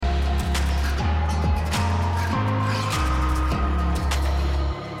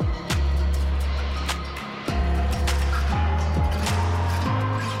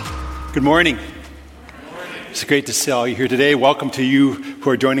Good morning. It's great to see all you here today. Welcome to you who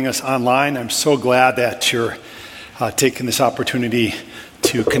are joining us online. I'm so glad that you're taking this opportunity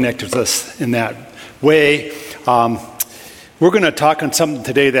to connect with us in that way. We're going to talk on something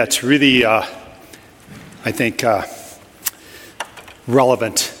today that's really, I think,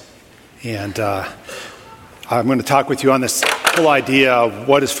 relevant. And I'm going to talk with you on this whole idea of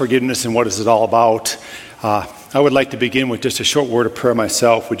what is forgiveness and what is it all about. I would like to begin with just a short word of prayer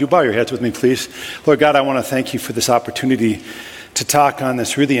myself. Would you bow your heads with me, please? Lord God, I want to thank you for this opportunity to talk on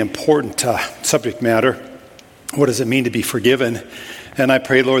this really important subject matter. What does it mean to be forgiven? And I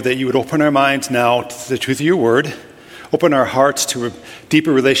pray, Lord, that you would open our minds now to the truth of your word, open our hearts to a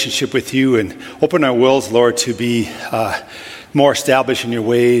deeper relationship with you, and open our wills, Lord, to be more established in your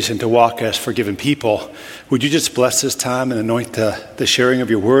ways and to walk as forgiven people. Would you just bless this time and anoint the sharing of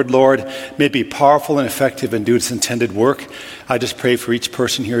your word, Lord? May it be powerful and effective and do its intended work. I just pray for each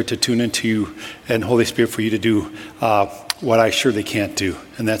person here to tune into you and Holy Spirit for you to do what I surely can't do,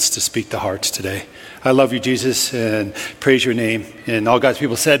 and that's to speak to hearts today. I love you, Jesus, and praise your name. And all God's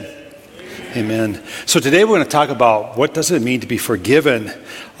people said, Amen. So today we're going to talk about what does it mean to be forgiven.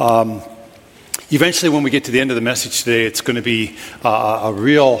 Eventually, when we get to the end of the message today, it's going to be a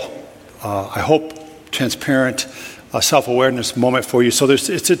real, I hope, transparent self-awareness moment for you. So there's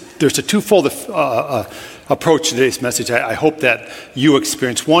a twofold approach to today's message. I hope that you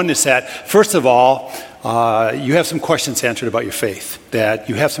experience. One is that, first of all, you have some questions answered about your faith, that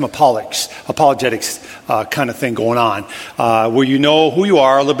you have some apologetics kind of thing going on, where you know who you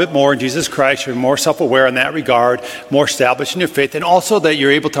are a little bit more in Jesus Christ, you're more self-aware in that regard, more established in your faith, and also that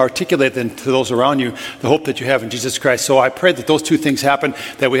you're able to articulate then to those around you the hope that you have in Jesus Christ. So I pray that those two things happen,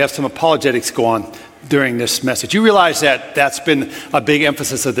 that we have some apologetics go on during this message. You realize that that's been a big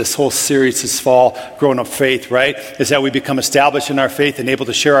emphasis of this whole series this fall, Growing Up Faith, right? Is that we become established in our faith and able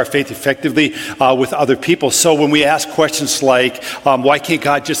to share our faith effectively with other people. So when we ask questions like, why can't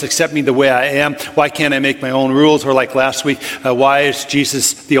God just accept me the way I am? Why can't I make my own rules? Or like last week, why is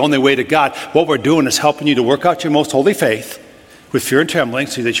Jesus the only way to God? What we're doing is helping you to work out your most holy faith with fear and trembling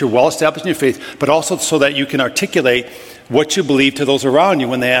so that you're well established in your faith, but also so that you can articulate what you believe to those around you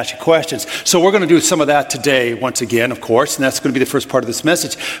when they ask you questions. So we're going to do some of that today once again, of course, and that's going to be the first part of this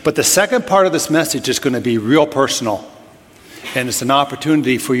message. But the second part of this message is going to be real personal. And it's an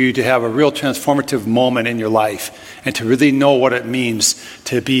opportunity for you to have a real transformative moment in your life and to really know what it means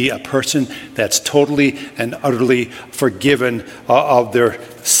to be a person that's totally and utterly forgiven of their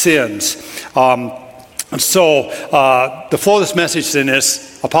sins. So the flow of this message then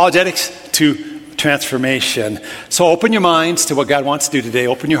is apologetics to transformation. So open your minds to what God wants to do today.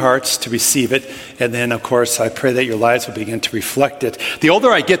 Open your hearts to receive it. And then, of course, I pray that your lives will begin to reflect it. The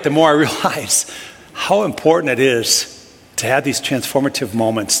older I get, the more I realize how important it is to have these transformative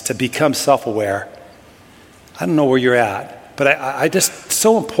moments, to become self-aware. I don't know where you're at, but I just,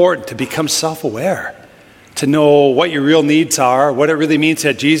 so important to become self-aware. To know what your real needs are, what it really means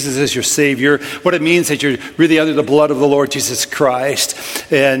that Jesus is your Savior, what it means that you're really under the blood of the Lord Jesus Christ,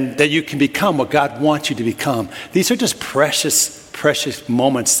 and that you can become what God wants you to become. These are just precious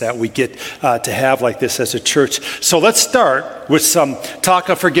moments that we get to have like this as a church. So let's start with some talk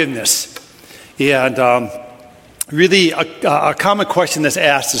of forgiveness. And really a common question that's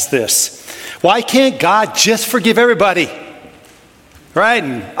asked is this: why can't God just forgive everybody? Right?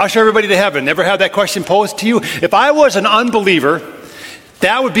 And usher everybody to heaven. Never had that question posed to you? If I was an unbeliever,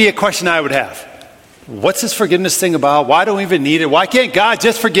 that would be a question I would have. What's this forgiveness thing about? Why do we even need it? Why can't God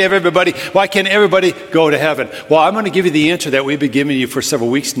just forgive everybody? Why can't everybody go to heaven? Well, I'm going to give you the answer that we've been giving you for several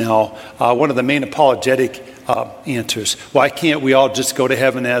weeks now. One of the main apologetic answers. Why can't we all just go to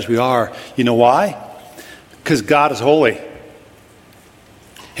heaven as we are? You know why? Because God is holy.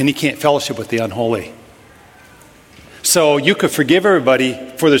 And he can't fellowship with the unholy. So you could forgive everybody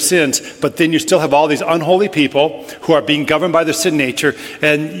for their sins, but then you still have all these unholy people who are being governed by their sin nature,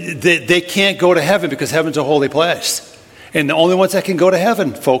 and they can't go to heaven because heaven's a holy place. And the only ones that can go to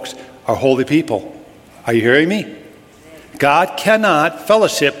heaven, folks, are holy people. Are you hearing me? God cannot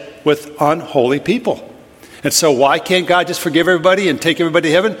fellowship with unholy people. And so why can't God just forgive everybody and take everybody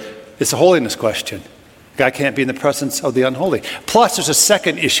to heaven? It's a holiness question. God can't be in the presence of the unholy. Plus, there's a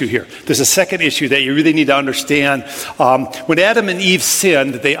second issue here. There's a second issue that you really need to understand. When Adam and Eve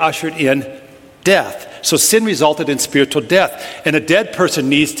sinned, they ushered in death. So sin resulted in spiritual death. And a dead person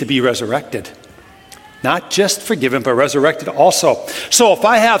needs to be resurrected. Not just forgiven, but resurrected also. So if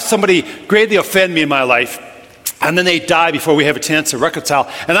I have somebody greatly offend me in my life, And then they die before we have a chance to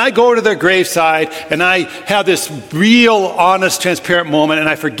reconcile. And I go to their graveside and I have this real, honest, transparent moment, and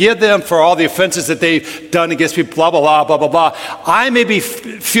I forgive them for all the offenses that they've done against me, blah, blah, blah, blah, blah, blah. I maybe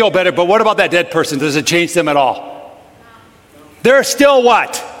feel better, but what about that dead person? Does it change them at all? They're still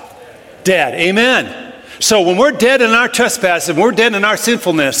what? Dead. Amen. So when we're dead in our trespasses, and we're dead in our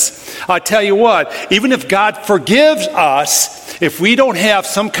sinfulness, I tell you what, even if God forgives us, if we don't have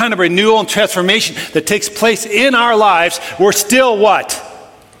some kind of renewal and transformation that takes place in our lives, we're still what?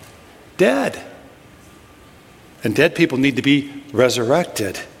 Dead. And dead people need to be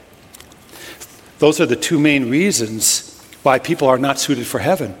resurrected. Those are the two main reasons why people are not suited for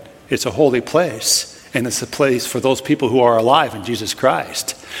heaven. It's a holy place. And it's a place for those people who are alive in Jesus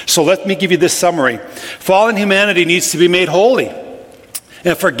Christ. So let me give you this summary. Fallen humanity needs to be made holy.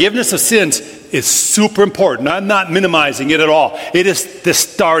 And forgiveness of sins is super important. I'm not minimizing it at all. It is the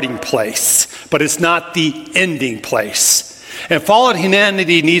starting place, but it's not the ending place. And fallen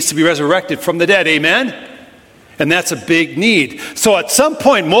humanity needs to be resurrected from the dead. Amen? And that's a big need. So at some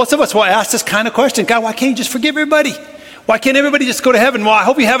point, most of us will ask this kind of question. God, why can't you just forgive everybody? Why can't everybody just go to heaven? Well, I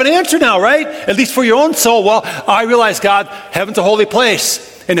hope you have an answer now, right? At least for your own soul. Well, I realize, God, heaven's a holy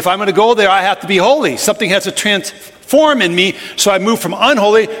place. And if I'm going to go there, I have to be holy. Something has to transform in me, so I move from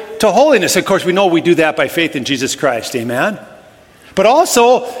unholy to holiness. Of course, we know we do that by faith in Jesus Christ. Amen? But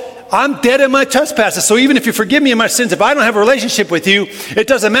also, I'm dead in my trespasses. So even if you forgive me of my sins, if I don't have a relationship with you, it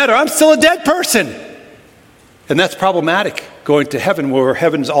doesn't matter. I'm still a dead person. And that's problematic, going to heaven where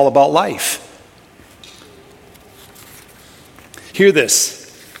heaven's all about life. Hear this.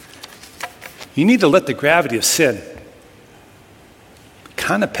 You need to let the gravity of sin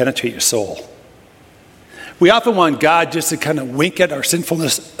kind of penetrate your soul. We often want God just to kind of wink at our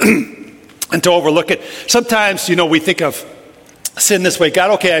sinfulness and to overlook it. Sometimes, we think of sin this way.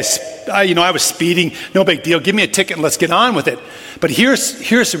 God, okay, I was speeding. No big deal. Give me a ticket and let's get on with it. But here's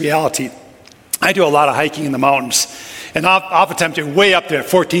the reality. I do a lot of hiking in the mountains. And oftentimes you're way up there at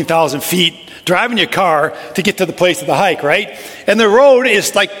 14,000 feet, driving your car to get to the place of the hike, right? And the road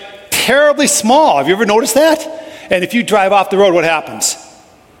is like terribly small. Have you ever noticed that? And if you drive off the road, what happens?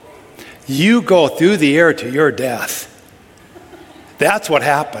 You go through the air to your death. That's what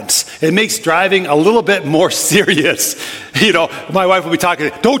happens. It makes driving a little bit more serious. My wife will be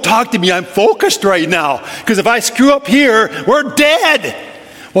talking, don't talk to me, I'm focused right now. Because if I screw up here, we're dead.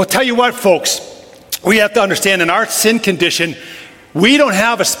 Well, tell you what, folks. We have to understand in our sin condition, we don't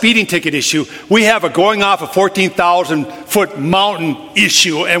have a speeding ticket issue. We have a going off a 14,000-foot mountain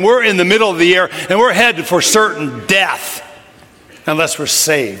issue, and we're in the middle of the air, and we're headed for certain death unless we're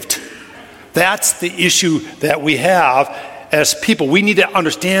saved. That's the issue that we have as people. We need to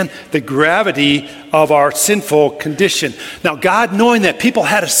understand the gravity of our sinful condition. Now, God knowing that people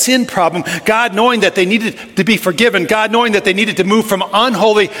had a sin problem, God knowing that they needed to be forgiven, God knowing that they needed to move from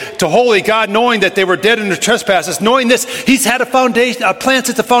unholy to holy, God knowing that they were dead in their trespasses, knowing this, He's had a plan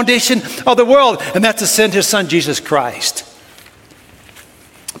since the foundation of the world, and that's to send His Son, Jesus Christ,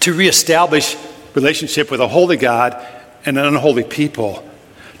 to reestablish relationship with a holy God and an unholy people,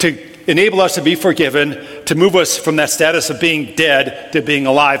 to enable us to be forgiven, to move us from that status of being dead to being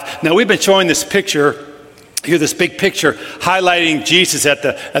alive. Now, we've been showing this picture here, this big picture highlighting Jesus at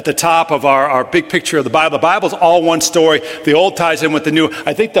the top of our big picture of the Bible. The Bible's all one story. The old ties in with the new.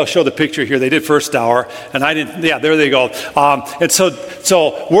 I think they'll show the picture here. They did first hour, and I didn't. Yeah, there they go. And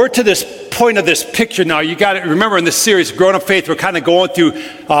so we're to this point of this picture now. You got to remember in this series, Growing Up Faith, we're kind of going through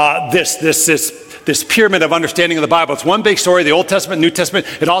this pyramid of understanding of the Bible. It's one big story, the Old Testament, New Testament,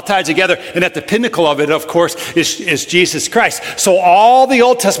 it all ties together. And at the pinnacle of it, of course, is Jesus Christ. So all the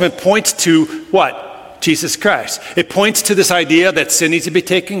Old Testament points to what? Jesus Christ. It points to this idea that sin needs to be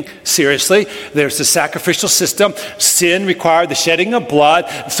taken seriously. There's the sacrificial system. Sin required the shedding of blood.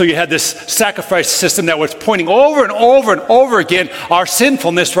 So you had this sacrifice system that was pointing over and over and over again our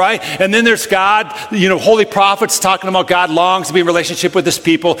sinfulness, right? And then there's God, holy prophets talking about God longs to be in relationship with His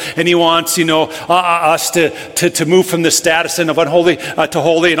people, and He wants, us to move from the status of unholy to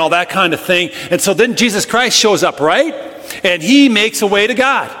holy and all that kind of thing. And so then Jesus Christ shows up, right? And He makes a way to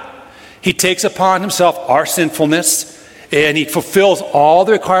God. He takes upon Himself our sinfulness, and He fulfills all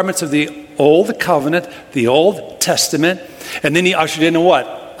the requirements of the Old Covenant, the Old Testament, and then He ushered in a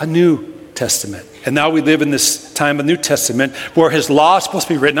what? A New Testament. And now we live in this time of the New Testament where his law is supposed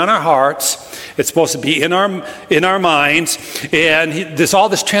to be written on our hearts. It's supposed to be in our minds. And there's all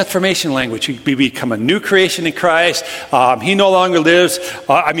this transformation language. We become a new creation in Christ. He no longer lives.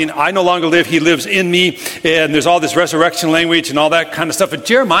 I no longer live. He lives in me. And there's all this resurrection language and all that kind of stuff. And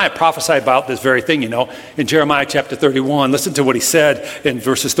Jeremiah prophesied about this very thing, in Jeremiah chapter 31. Listen to what he said in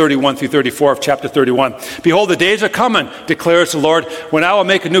verses 31 through 34 of chapter 31. Behold, the days are coming, declares the Lord, when I will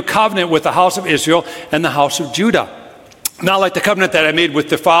make a new covenant with the house of Israel and the house of Judah. Not like the covenant that I made with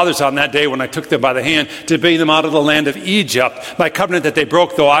their fathers on that day when I took them by the hand to bring them out of the land of Egypt. My covenant that they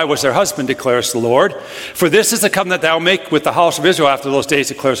broke, though I was their husband, declares the Lord. For this is the covenant that I will make with the house of Israel after those days,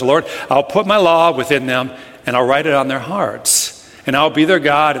 declares the Lord. I'll put my law within them, and I'll write it on their hearts. And I'll be their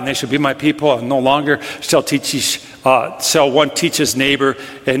God, and they shall be my people. And no longer shall one teach his neighbor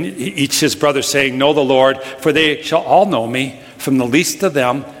and each his brother, saying, Know the Lord, for they shall all know me, from the least of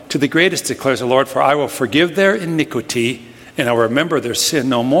them to the greatest, declares the Lord. For I will forgive their iniquity, and I'll remember their sin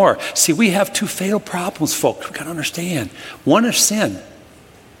no more. See, we have two fatal problems, folks. We've got to understand. One is sin.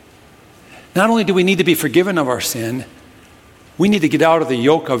 Not only do we need to be forgiven of our sin, we need to get out of the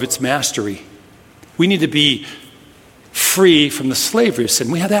yoke of its mastery. We need to be free from the slavery of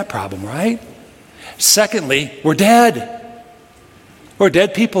sin. We have that problem, right? Secondly, we're dead. We're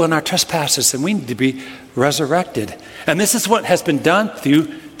dead people in our trespasses, and we need to be resurrected. And this is what has been done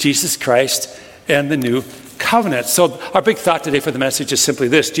through Jesus Christ and the new covenant. So our big thought today for the message is simply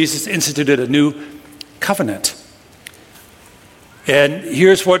this. Jesus instituted a new covenant. And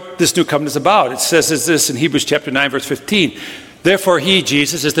here's what this new covenant is about. It says this in Hebrews chapter 9, verse 15. Therefore he,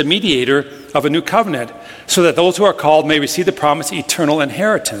 Jesus, is the mediator of a new covenant, so that those who are called may receive the promised eternal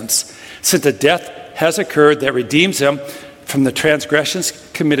inheritance, since a death has occurred that redeems them from the transgressions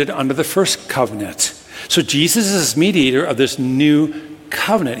committed under the first covenant. So Jesus is mediator of this new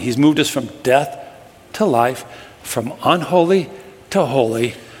covenant. He's moved us from death to life, from unholy to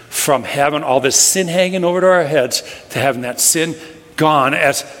holy, from having all this sin hanging over to our heads to having that sin gone.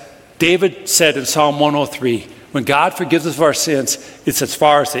 As David said in Psalm 103, when God forgives us of our sins, it's as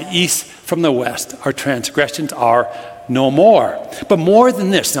far as the east from the west. Our transgressions are no more. But more than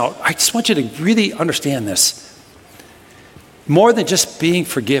this, now I just want you to really understand this. More than just being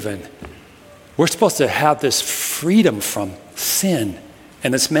forgiven, we're supposed to have this freedom from sin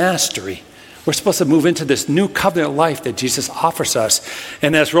and its mastery. We're supposed to move into this new covenant life that Jesus offers us.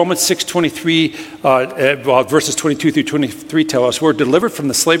 And as Romans 6:23, verses 22 through 23 tell us, we're delivered from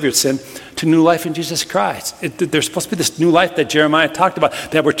the slavery of sin to new life in Jesus Christ. There's supposed to be this new life that Jeremiah talked about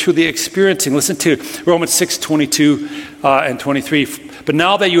that we're truly experiencing. Listen to Romans 6:22 and 23. But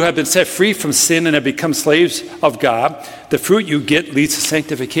now that you have been set free from sin and have become slaves of God, the fruit you get leads to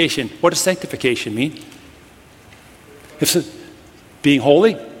sanctification. What does sanctification mean? It's being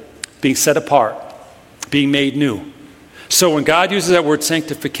holy, being set apart, being made new. So when God uses that word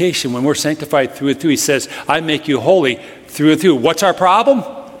sanctification, when we're sanctified through and through, he says, I make you holy through and through. What's our problem?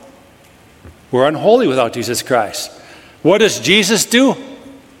 We're unholy without Jesus Christ. What does Jesus do?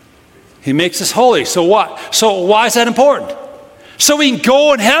 He makes us holy. So what? So why is that important? So we can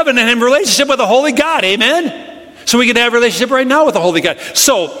go in heaven and in relationship with the holy God. Amen? So we can have a relationship right now with the Holy God.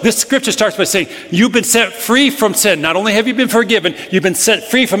 So this scripture starts by saying, you've been set free from sin. Not only have you been forgiven, you've been set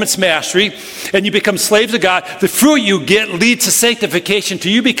free from its mastery, and you become slaves of God. The fruit you get leads to sanctification, to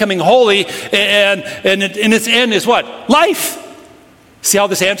you becoming holy, and its end is what? Life. See how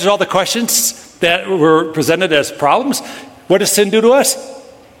this answers all the questions that were presented as problems? What does sin do to us?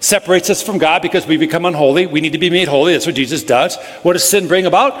 Separates us from God because we become unholy. We need to be made holy. That's what Jesus does. What does sin bring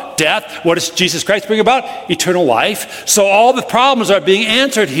about? Death. What does Jesus Christ bring about? Eternal life. So all the problems are being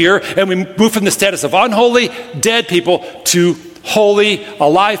answered here, and we move from the status of unholy, dead people to holy,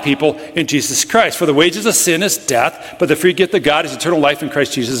 alive people in Jesus Christ. For the wages of sin is death, but the free gift of God is eternal life in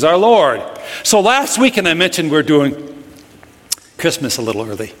Christ Jesus our Lord. So last weekend I mentioned we're doing Christmas a little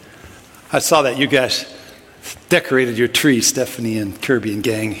early. I saw that you guys decorated your tree, Stephanie and Kirby and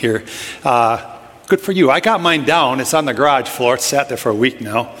gang here. Good for you. I got mine down. It's on the garage floor. It's sat there for a week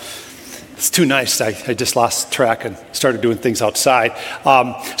now. It's too nice. I just lost track and started doing things outside.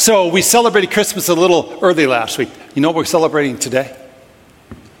 So we celebrated Christmas a little early last week. You know what we're celebrating today?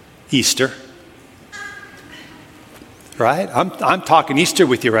 Easter. Right? I'm talking Easter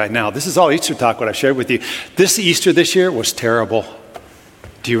with you right now. This is all Easter talk, what I shared with you. This Easter this year was terrible.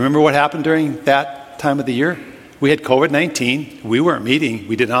 Do you remember what happened during that time of the year? We had COVID-19. We weren't meeting.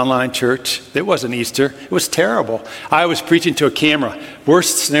 We did online church. It wasn't Easter. It was terrible. I was preaching to a camera.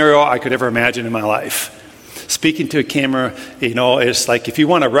 Worst scenario I could ever imagine in my life. Speaking to a camera, it's like if you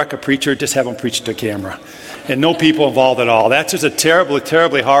want to wreck a preacher, just have him preach to a camera. and no people involved at all. That's just a terribly,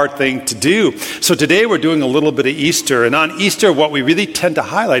 terribly hard thing to do. So today we're doing a little bit of Easter. And on Easter, what we really tend to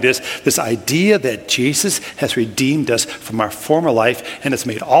highlight is this idea that Jesus has redeemed us from our former life and has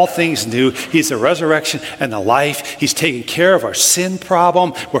made all things new. He's the resurrection and the life. He's taken care of our sin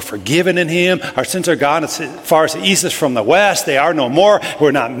problem. We're forgiven in him. Our sins are gone as far as the east is from the west. They are no more.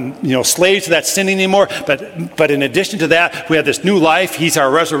 We're not, slaves to that sin anymore. But in addition to that, we have this new life. He's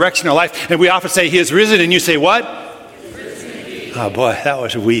our resurrection, our life. And we often say he is risen, and you say what? Oh boy, that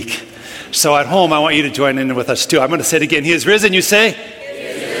was weak. So at home, I want you to join in with us too. I'm going to say it again. He is risen, you say?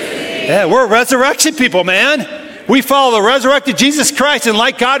 Yeah, we're resurrection people, man. We follow the resurrected Jesus Christ, and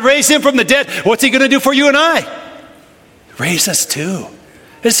like God raised him from the dead, what's he going to do for you and I? Raise us too.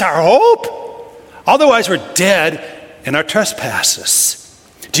 It's our hope. Otherwise, we're dead in our trespasses.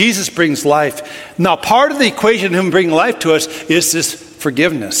 Jesus brings life. Now, part of the equation of him bringing life to us is this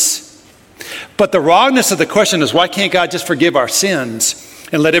forgiveness. But the wrongness of the question is, why can't God just forgive our sins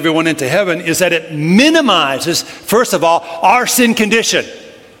and let everyone into heaven, is that it minimizes, first of all, our sin condition.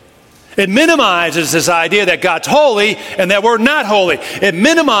 It minimizes this idea that God's holy and that we're not holy. It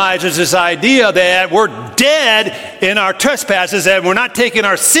minimizes this idea that we're dead in our trespasses and we're not taking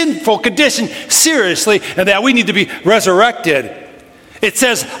our sinful condition seriously and that we need to be resurrected. It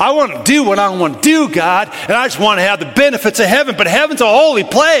says, I want to do what I want to do, God, and I just want to have the benefits of heaven. But heaven's a holy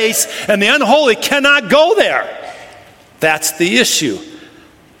place, and the unholy cannot go there. That's the issue.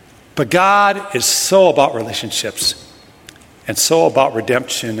 But God is so about relationships and so about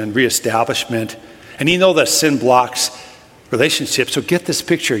redemption and reestablishment. And you know that sin blocks relationships. So get this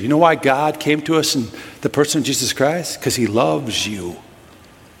picture. You know why God came to us in the person of Jesus Christ? Because he loves you.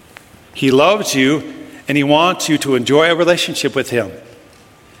 He loves you, and he wants you to enjoy a relationship with him.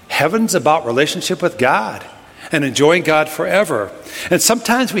 Heaven's about relationship with God and enjoying God forever. And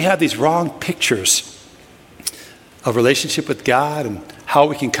sometimes we have these wrong pictures of relationship with God and how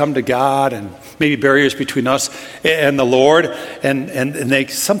we can come to God and maybe barriers between us and the Lord. And they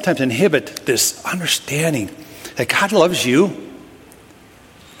sometimes inhibit this understanding that God loves you,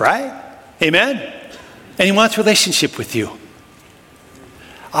 right? Amen? And he wants relationship with you.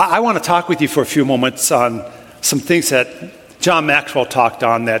 I want to talk with you for a few moments on some things that John Maxwell talked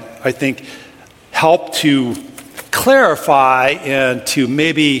on that I think help to clarify and to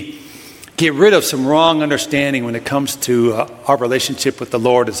maybe get rid of some wrong understanding when it comes to our relationship with the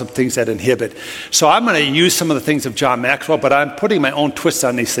Lord and some things that inhibit. So I'm going to use some of the things of John Maxwell, but I'm putting my own twist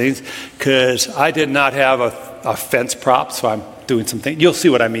on these things because I did not have a fence prop, so I'm doing some things. You'll see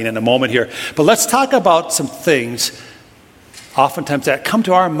what I mean in a moment here. But let's talk about some things oftentimes that come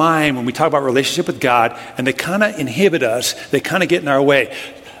to our mind when we talk about relationship with God, and they kind of inhibit us. They kind of get in our way.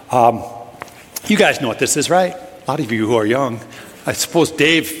 You guys know what this is, right? A lot of you who are young. I suppose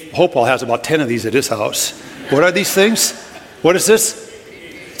Dave Hopewell has about 10 of these at his house. What are these things? What is this?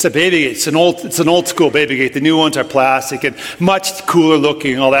 It's a baby gate. It's an old school baby gate. The new ones are plastic and much cooler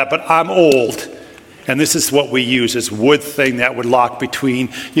looking and all that, but I'm old. And this is what we use, this wood thing that would lock between,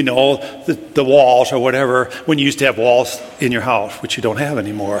 the walls or whatever, when you used to have walls in your house, which you don't have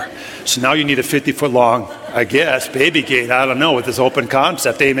anymore. So now you need a 50-foot long, I guess, baby gate. I don't know, with this open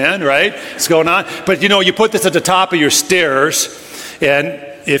concept. Amen, right? It's going on. But, you put this at the top of your stairs, and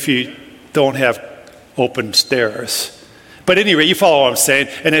if you don't have open stairs. But anyway, you follow what I'm saying.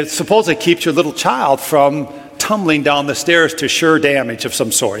 And it supposedly keeps your little child from tumbling down the stairs to sure damage of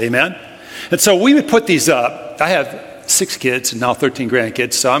some sort. Amen? And so we would put these up. I have 6 kids and now 13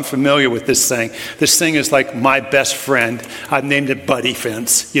 grandkids, so I'm familiar with this thing. This thing is like my best friend. I've named it Buddy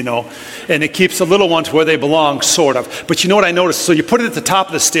Fence, and it keeps the little ones where they belong, sort of. But you know what I noticed? So you put it at the top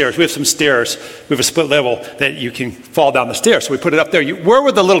of the stairs. We have some stairs. We have a split level that you can fall down the stairs. So we put it up there. Where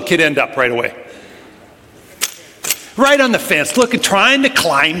would the little kid end up right away? Right on the fence, trying to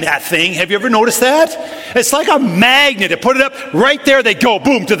climb that thing. Have you ever noticed that? It's like a magnet. It put it up right there. They go,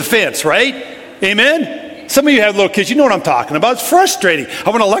 boom, to the fence, right? Amen? Some of you have little kids. You know what I'm talking about. It's frustrating. I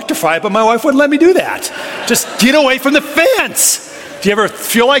want to electrify it, but my wife wouldn't let me do that. Just get away from the fence. Do you ever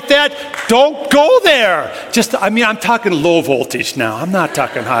feel like that? Don't go there. I'm talking low voltage now. I'm not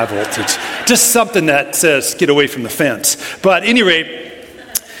talking high voltage. Just something that says get away from the fence. But at any rate,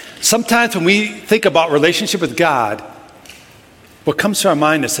 sometimes when we think about relationship with God, what comes to our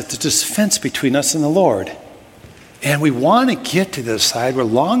mind is that there's this fence between us and the Lord. And we want to get to the other side. We're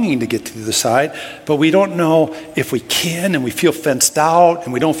longing to get to the other side, but we don't know if we can, and we feel fenced out,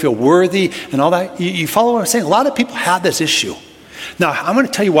 and we don't feel worthy, and all that. You follow what I'm saying? A lot of people have this issue. Now, I'm going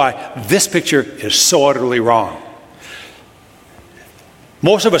to tell you why this picture is so utterly wrong.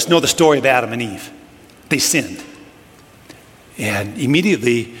 Most of us know the story of Adam and Eve. They sinned. And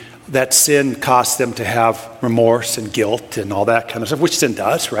immediately, that sin caused them to have remorse and guilt and all that kind of stuff, which sin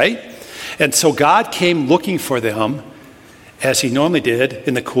does, right? And so God came looking for them, as he normally did,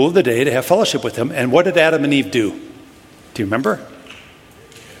 in the cool of the day to have fellowship with him. And what did Adam and Eve do? Do you remember?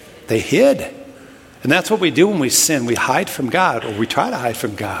 They hid. And that's what we do when we sin. We hide from God, or we try to hide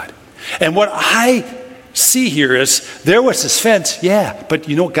from God. And what I see here is there was this fence, yeah, but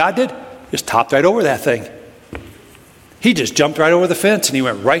you know what God did? Just topped right over that thing. He just jumped right over the fence and he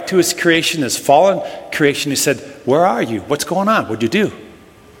went right to his creation, his fallen creation. He said, where are you? What's going on? What'd you do?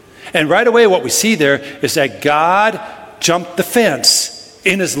 And right away what we see there is that God jumped the fence.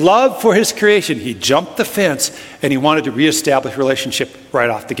 In his love for his creation, he jumped the fence and he wanted to reestablish relationship right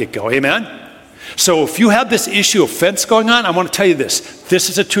off the get-go. Amen? So if you have this issue of fence going on, I want to tell you this. This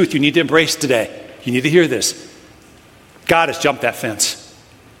is a truth you need to embrace today. You need to hear this. God has jumped that fence.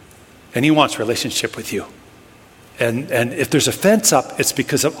 And he wants relationship with you. And if there's a fence up, it's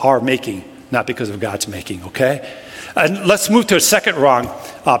because of our making, not because of God's making, okay? And let's move to a second wrong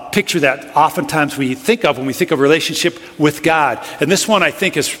picture that oftentimes we think of when we think of relationship with God. And this one I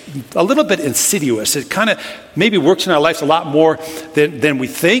think is a little bit insidious. It kind of maybe works in our lives a lot more than we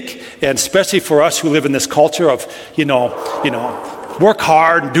think, and especially for us who live in this culture of, work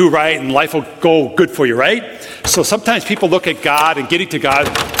hard and do right and life will go good for you, right? So sometimes people look at God and getting to God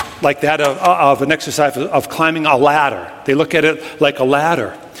like that of an exercise of climbing a ladder. They look at it like a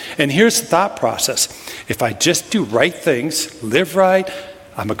ladder. And here's the thought process. If I just do right things, live right,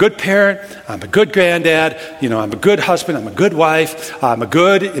 I'm a good parent, I'm a good granddad, I'm a good husband, I'm a good wife, I'm a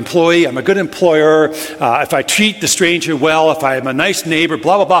good employee, I'm a good employer, if I treat the stranger well, if I'm a nice neighbor,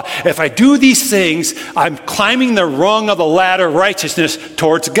 blah, blah, blah. If I do these things, I'm climbing the rung of the ladder of righteousness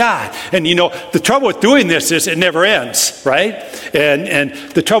towards God. And the trouble with doing this is it never ends, right? And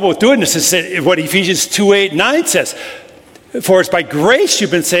the trouble with doing this is what Ephesians 2:8-9 says. For it's by grace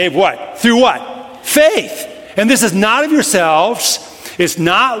you've been saved, what? Through what? Faith. And this is not of yourselves. It's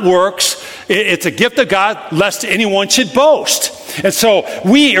not works. It's a gift of God, lest anyone should boast. And so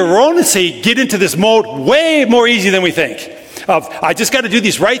we erroneously get into this mode way more easy than we think. I just got to do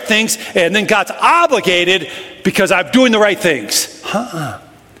these right things, and then God's obligated because I'm doing the right things.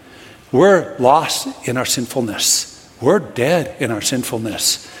 We're lost in our sinfulness. We're dead in our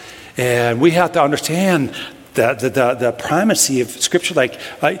sinfulness. And we have to understand the primacy of Scripture like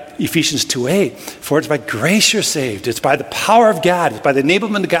Ephesians 2:8. For it's by grace you're saved. It's by the power of God. It's by the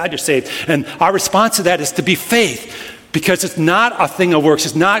enablement of God you're saved. And our response to that is to be faith. Because it's not a thing of works.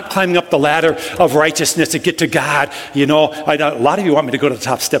 It's not climbing up the ladder of righteousness to get to God. A lot of you want me to go to the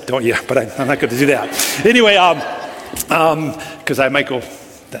top step, don't you? But I'm not going to do that. Anyway, because I might go...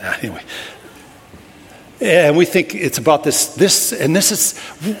 Anyway... And we think it's about this, and this is,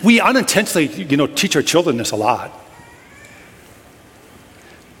 we unintentionally, teach our children this a lot.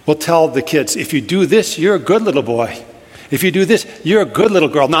 We'll tell the kids, if you do this, you're a good little boy. If you do this, you're a good little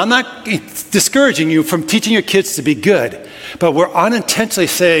girl. Now, I'm not discouraging you from teaching your kids to be good, but we're unintentionally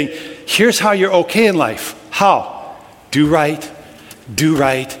saying, here's how you're okay in life. How? Do right, do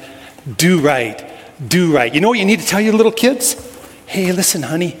right, do right, do right. You know what you need to tell your little kids? Hey, listen,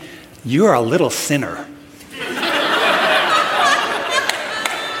 honey, you're a little sinner.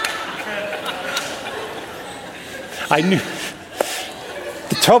 I knew.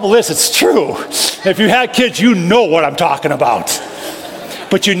 The trouble is, it's true. If you had kids, you know what I'm talking about.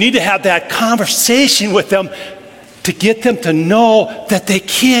 But you need to have that conversation with them to get them to know that they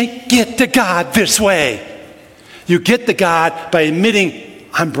can't get to God this way. You get to God by admitting,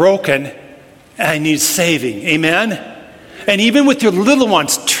 I'm broken and I need saving. Amen? And even with your little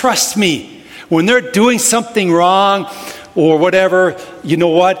ones, trust me, when they're doing something wrong or whatever, you know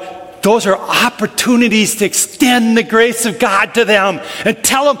what? Those are opportunities to extend the grace of God to them and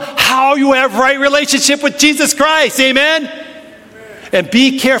tell them how you have right relationship with Jesus Christ. Amen? And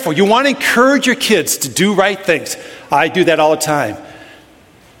be careful. You want to encourage your kids to do right things. I do that all the time.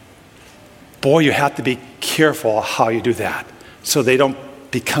 Boy, you have to be careful how you do that so they don't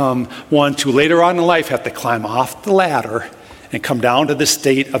become ones who later on in life have to climb off the ladder and come down to the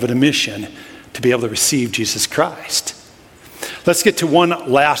state of an admission to be able to receive Jesus Christ. Let's get to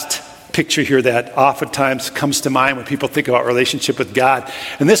one last picture here that oftentimes comes to mind when people think about relationship with God.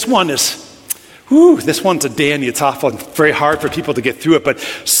 And this one's a dandy. It's often very hard for people to get through it. But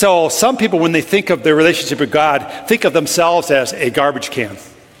so some people, when they think of their relationship with God, think of themselves as a garbage can.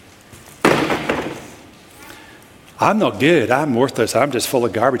 I'm no good. I'm worthless. I'm just full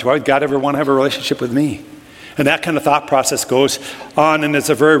of garbage. Why would God ever want to have a relationship with me? And that kind of thought process goes on, and it's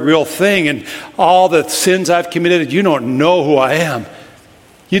a very real thing. And all the sins I've committed, you don't know who I am.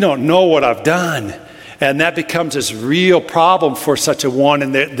 You don't know what I've done. And that becomes this real problem for such a one.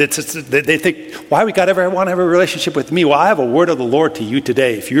 And they think, why we got to want to have a relationship with me? Well, I have a word of the Lord to you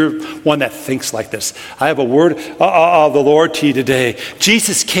today. If you're one that thinks like this, I have a word of the Lord to you today.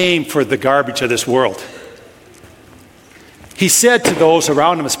 Jesus came for the garbage of this world. He said to those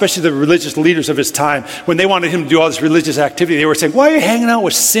around him, especially the religious leaders of his time, when they wanted him to do all this religious activity, they were saying, why are you hanging out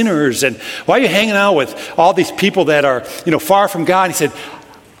with sinners? And why are you hanging out with all these people that are, far from God? And he said,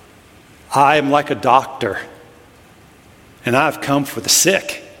 I am like a doctor, and I've come for the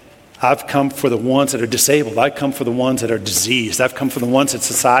sick. I've come for the ones that are disabled. I've come for the ones that are diseased. I've come for the ones that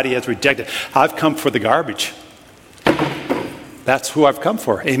society has rejected. I've come for the garbage. That's who I've come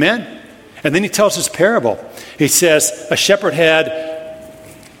for. Amen? And then he tells this parable. He says, a shepherd had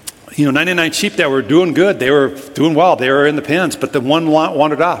 99 sheep that were doing good. They were doing well. They were in the pens, but the one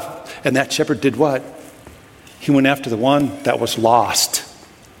wandered off. And that shepherd did what? He went after the one that was lost.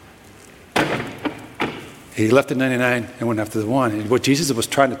 He left the 99 and went after the one. And what Jesus was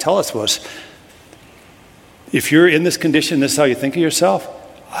trying to tell us was, if you're in this condition, this is how you think of yourself,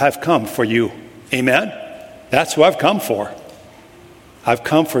 I've come for you. Amen? That's who I've come for. I've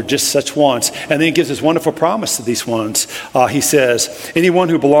come for just such ones. And then he gives this wonderful promise to these ones. He says, anyone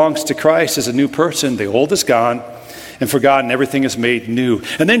who belongs to Christ is a new person. The old is gone and forgotten. Everything is made new.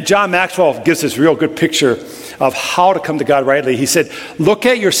 And then John Maxwell gives this real good picture of how to come to God rightly. He said, look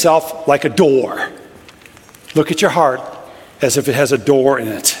at yourself like a door. Look at your heart as if it has a door in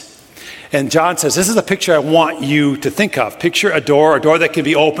it. And John says, this is a picture I want you to think of. Picture a door that can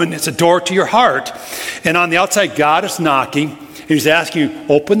be opened. It's a door to your heart. And on the outside, God is knocking. He's asking you,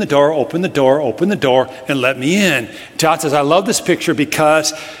 open the door, open the door, open the door, and let me in. John says, I love this picture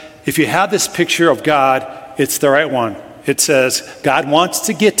because if you have this picture of God, it's the right one. It says, God wants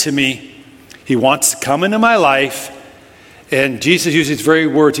to get to me. He wants to come into my life. And Jesus used these very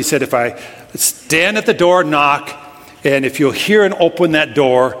words. He said, if I stand at the door, knock, and if you'll hear and open that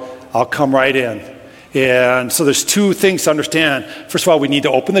door, I'll come right in. And so there's two things to understand. First of all, we need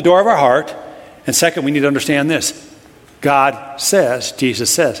to open the door of our heart. And second, we need to understand this. God says, Jesus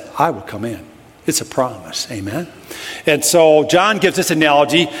says, I will come in. It's a promise. Amen? And so John gives this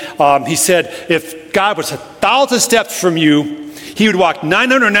analogy. He said, if God was 1,000 steps from you, he would walk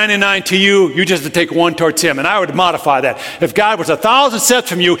 999 to you. You just have to take one towards him. And I would modify that. If God was 1,000 steps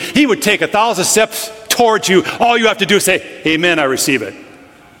from you, he would take 1,000 steps towards you. All you have to do is say, amen, I receive it.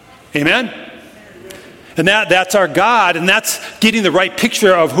 Amen? And that's our God, and that's getting the right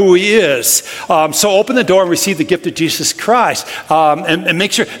picture of who he is. So open the door and receive the gift of Jesus Christ. And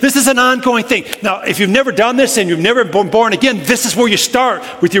make sure, this is an ongoing thing. Now, if you've never done this and you've never been born again, this is where you start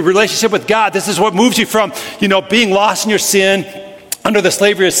with your relationship with God. This is what moves you from, being lost in your sin, under the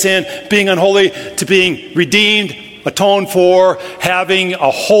slavery of sin, being unholy, to being redeemed, atoned for, having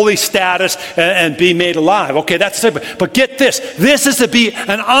a holy status, and be made alive. Okay, that's it. But get this. This is to be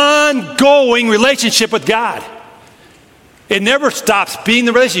an ongoing relationship with God. It never stops being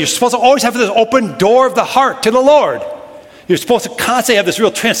the relationship. You're supposed to always have this open door of the heart to the Lord. You're supposed to constantly have this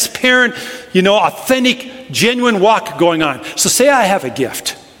real transparent, authentic, genuine walk going on. So say I have a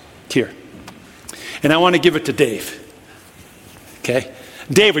gift here, and I want to give it to Dave. Okay?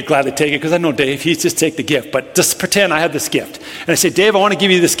 Dave would gladly take it because I know Dave, he'd just take the gift. But just pretend I have this gift. And I say, Dave, I want to give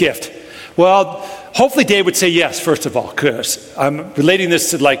you this gift. Well, hopefully Dave would say yes, first of all, because I'm relating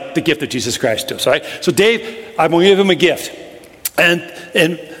this to like the gift of Jesus Christ to us, right? So Dave, I'm going to give him a gift. And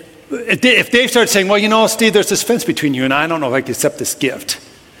if Dave started saying, well, Steve, there's this fence between you and I don't know if I can accept this gift.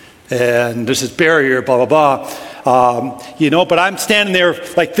 And there's this barrier, blah, blah, blah. But I'm standing there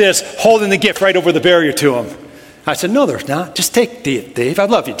like this, holding the gift right over the barrier to him. I said, no, there's not. Just take it, Dave. I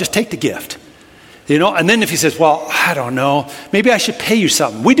love you. Just take the gift. And then if he says, well, I don't know, maybe I should pay you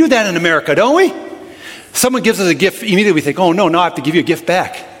something. We do that in America, don't we? Someone gives us a gift, immediately we think, oh, no, I have to give you a gift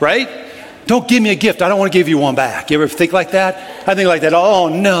back, right? Don't give me a gift. I don't want to give you one back. You ever think like that? I think like that. Oh,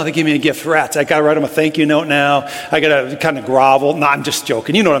 no, they give me a gift. Rats. I got to write them a thank you note now. I got to kind of grovel. No, I'm just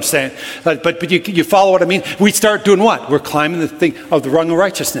joking. You know what I'm saying. But you follow what I mean? We start doing what? We're climbing the thing of the rung of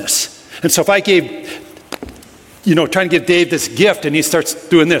righteousness. And so if I gave... trying to give Dave this gift, and he starts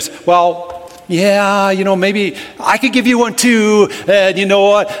doing this. Well, yeah, maybe I could give you one too. And you know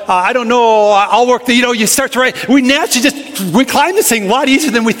what? I don't know. I'll work you start to write. We naturally we climb this thing a lot easier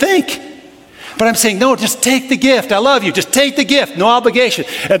than we think. But I'm saying, no, just take the gift. I love you. Just take the gift. No obligation.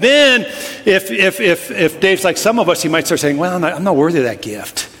 And then if Dave's like some of us, he might start saying, well, I'm not worthy of that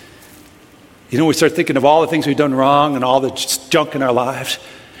gift. We start thinking of all the things we've done wrong and all the junk in our lives.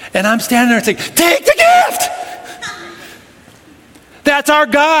 And I'm standing there and saying, take the gift. That's our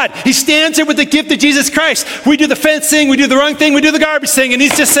God. He stands there with the gift of Jesus Christ. We do the fencing, we do the wrong thing, we do the garbage thing, and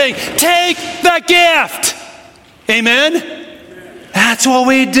he's just saying, take the gift. Amen? That's what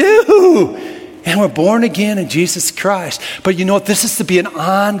we do. And we're born again in Jesus Christ. But you know what? This is to be an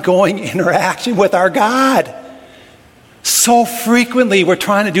ongoing interaction with our God. So frequently we're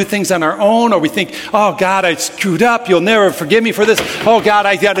trying to do things on our own, or we think, oh God, I screwed up. You'll never forgive me for this. Oh God,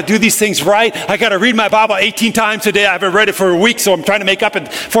 I got to do these things right. I got to read my Bible 18 times a day. I haven't read it for a week, so I'm trying to make up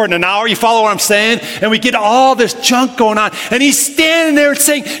for it in an hour. You follow what I'm saying? And we get all this junk going on. And he's standing there and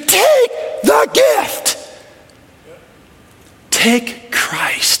saying, take the gift. Take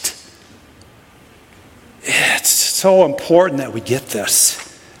Christ. It's so important that we get this.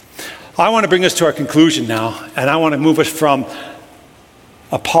 I want to bring us to our conclusion now, and I want to move us from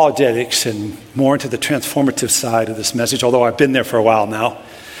apologetics and more into the transformative side of this message, although I've been there for a while now.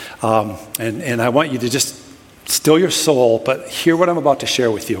 And I want you to just still your soul, but hear what I'm about to share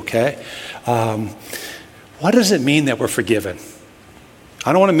with you, okay? What does it mean that we're forgiven?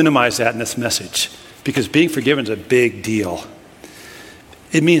 I don't want to minimize that in this message, because being forgiven is a big deal.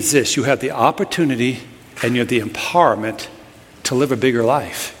 It means this: you have the opportunity and you have the empowerment to live a bigger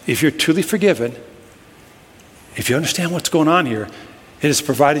life. If you're truly forgiven, if you understand what's going on here, it has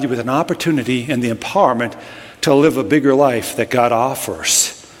provided you with an opportunity and the empowerment to live a bigger life that God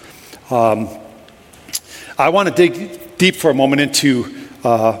offers. I want to dig deep for a moment into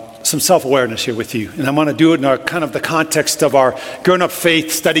some self-awareness here with you. And I want to do it in our kind of the context of our grown-up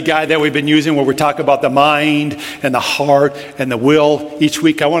faith study guide that we've been using, where we talk about the mind and the heart and the will each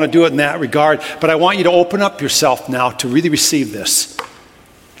week. I want to do it in that regard. But I want you to open up yourself now to really receive this.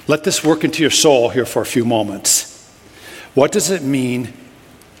 Let this work into your soul here for a few moments. What does it mean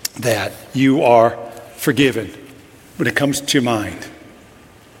that you are forgiven when it comes to your mind?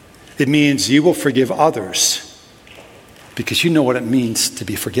 It means you will forgive others because you know what it means to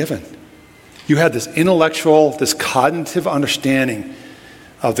be forgiven. You have this intellectual, this cognitive understanding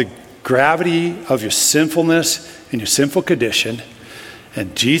of the gravity of your sinfulness and your sinful condition,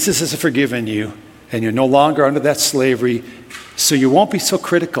 and Jesus has forgiven you, and you're no longer under that slavery, so you won't be so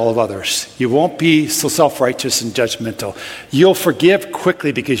critical of others. You won't be so self-righteous and judgmental. You'll forgive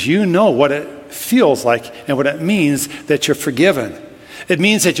quickly because you know what it feels like and what it means that you're forgiven. It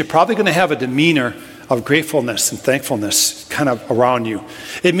means that you're probably going to have a demeanor of gratefulness and thankfulness kind of around you.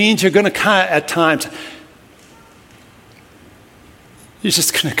 It means you're going to kind of, at times, you're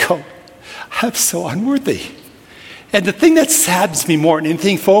just going to go, I'm so unworthy. And the thing that saddens me more than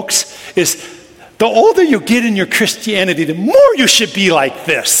anything, folks, is the older you get in your Christianity, the more you should be like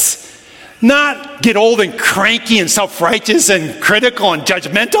this. Not get old and cranky and self-righteous and critical and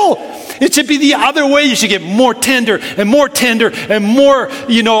judgmental. It should be the other way. You should get more tender and more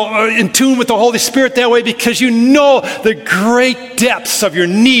in tune with the Holy Spirit that way, because you know the great depths of your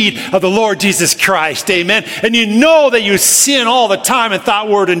need of the Lord Jesus Christ. Amen. And you know that you sin all the time in thought,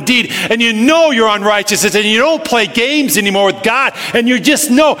 word, and deed. And you know your unrighteousness, and you don't play games anymore with God. And you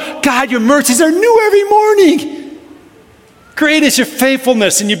just know, God, your mercies are new every morning. Great is your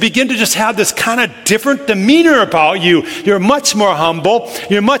faithfulness, and you begin to just have this kind of different demeanor about you. You're much more humble.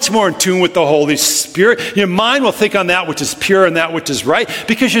 You're much more in tune with the Holy Spirit. Your mind will think on that which is pure and that which is right,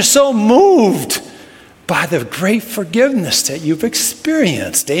 because you're so moved by the great forgiveness that you've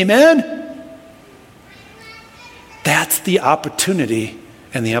experienced. Amen? That's the opportunity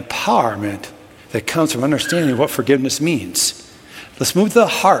and the empowerment that comes from understanding what forgiveness means. Let's move to the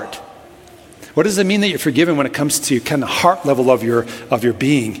heart. What does it mean that you're forgiven when it comes to kind of heart level of your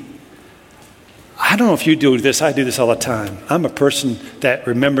being? I don't know if you do this. I do this all the time. I'm a person that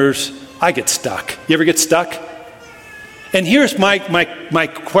remembers. I get stuck. You ever get stuck? And here's my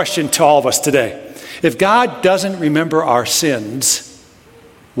question to all of us today. If God doesn't remember our sins,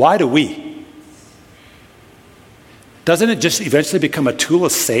 why do we? Doesn't it just eventually become a tool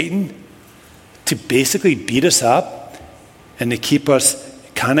of Satan to basically beat us up and to keep us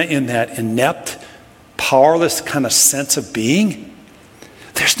kind of in that inept, powerless kind of sense of being?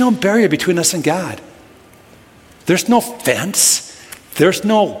 There's no barrier between us and God. There's no fence. There's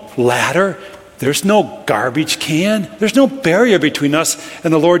no ladder. There's no garbage can. There's no barrier between us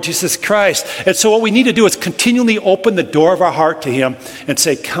and the Lord Jesus Christ. And so what we need to do is continually open the door of our heart to Him and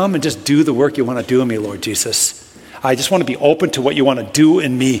say, come and just do the work you want to do in me, Lord Jesus. I just want to be open to what you want to do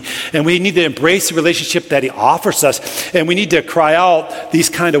in me. And we need to embrace the relationship that He offers us. And we need to cry out these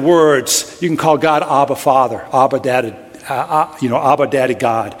kind of words. You can call God Abba Father, Abba Daddy, Abba Daddy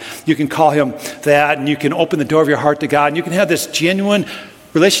God. You can call Him that, and you can open the door of your heart to God. And you can have this genuine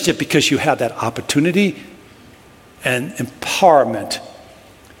relationship because you have that opportunity and empowerment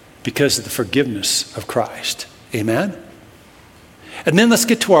because of the forgiveness of Christ. Amen? And then let's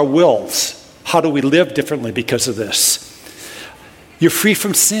get to our wills. How do we live differently because of this? You're free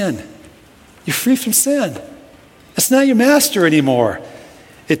from sin. You're free from sin. It's not your master anymore.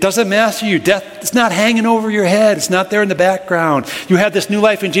 It doesn't master you. Death is not hanging over your head. It's not there in the background. You have this new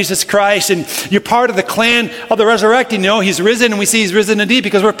life in Jesus Christ, and you're part of the clan of the resurrected. You know, he's risen, and we see he's risen indeed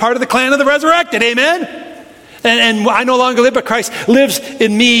because we're part of the clan of the resurrected. Amen? And I no longer live, but Christ lives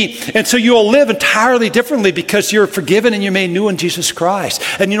in me. And so you'll live entirely differently because you're forgiven and you're made new in Jesus Christ.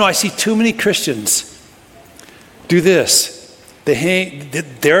 And you know, I see too many Christians do this.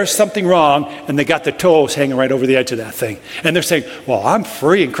 There's something wrong, and they got their toes hanging right over the edge of that thing. And they're saying, well, I'm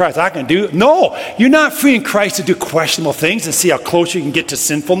free in Christ. I can do it. No, you're not free in Christ to do questionable things and see how close you can get to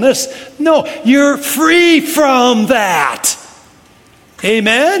sinfulness. No, you're free from that.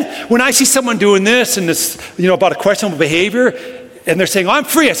 Amen? When I see someone doing this and this, about a questionable behavior, and they're saying, oh, I'm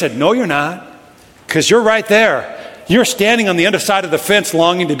free. I said, no, you're not, because you're right there. You're standing on the underside of the fence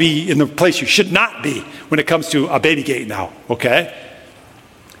longing to be in the place you should not be when it comes to a baby gate now, okay?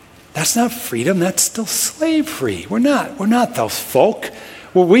 That's not freedom. That's still slave-free. We're not those folk.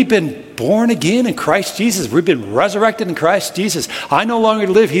 Well, we've been born again in Christ Jesus. We've been resurrected in Christ Jesus. I no longer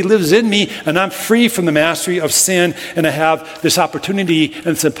live. He lives in me, and I'm free from the mastery of sin, and I have this opportunity and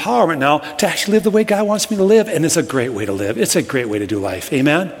this empowerment now to actually live the way God wants me to live, and it's a great way to live. It's a great way to do life.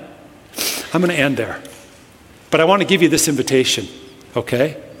 Amen? I'm going to end there. But I want to give you this invitation,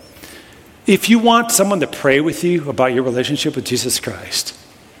 okay? If you want someone to pray with you about your relationship with Jesus Christ,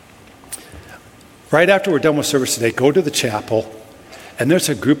 right after we're done with service today, go to the chapel, and there's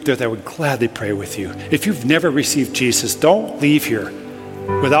a group there that would gladly pray with you. If you've never received Jesus, don't leave here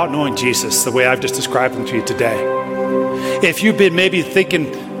without knowing Jesus the way I've just described him to you today. If you've been maybe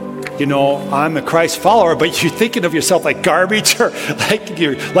thinking, I'm a Christ follower, but you're thinking of yourself like garbage, or like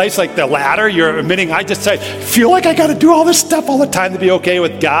your life's like the ladder. You're admitting, I feel like I got to do all this stuff all the time to be okay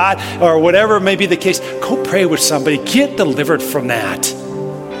with God, or whatever may be the case. Go pray with somebody. Get delivered from that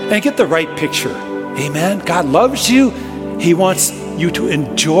and get the right picture. Amen? God loves you. He wants you to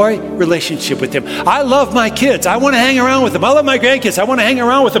enjoy relationship with him. I love my kids. I want to hang around with them. I love my grandkids. I want to hang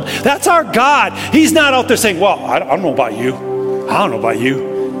around with them. That's our God. He's not out there saying, well, I don't know about you. I don't know about you.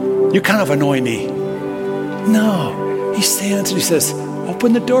 You kind of annoy me. No. He stands and he says,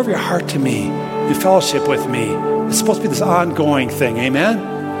 open the door of your heart to me. You fellowship with me. It's supposed to be this ongoing thing.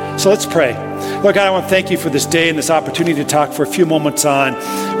 Amen? So let's pray. Lord God, I want to thank you for this day and this opportunity to talk for a few moments on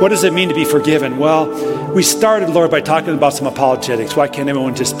what does it mean to be forgiven? Well, we started, Lord, by talking about some apologetics. Why can't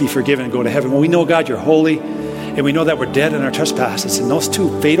everyone just be forgiven and go to heaven? Well, we know, God, you're holy, and we know that we're dead in our trespasses, and those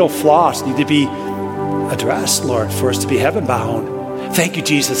two fatal flaws need to be addressed, Lord, for us to be heaven-bound. Thank you,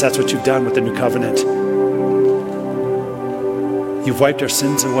 Jesus. That's what you've done with the new covenant. You've wiped our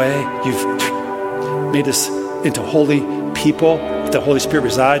sins away. You've made us into holy people that the Holy Spirit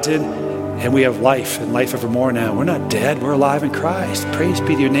resides in, and we have life and life evermore now. We're not dead. We're alive in Christ. Praise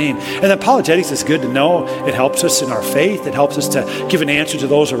be to your name. And apologetics is good to know. It helps us in our faith. It helps us to give an answer to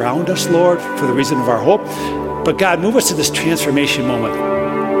those around us, Lord, for the reason of our hope. But God, move us to this transformation moment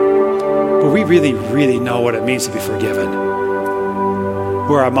where we really, really know what it means to be forgiven.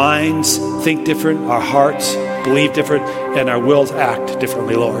 Where our minds think different, our hearts believe different, and our wills act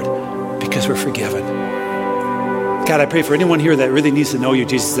differently, Lord, because we're forgiven. God, I pray for anyone here that really needs to know you,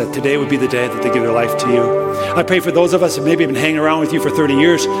 Jesus, that today would be the day that they give their life to you. I pray for those of us that maybe have been hanging around with you for 30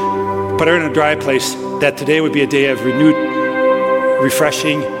 years, but are in a dry place, that today would be a day of renewed,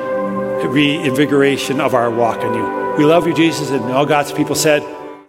 refreshing, reinvigoration of our walk in you. We love you, Jesus, and all God's people said,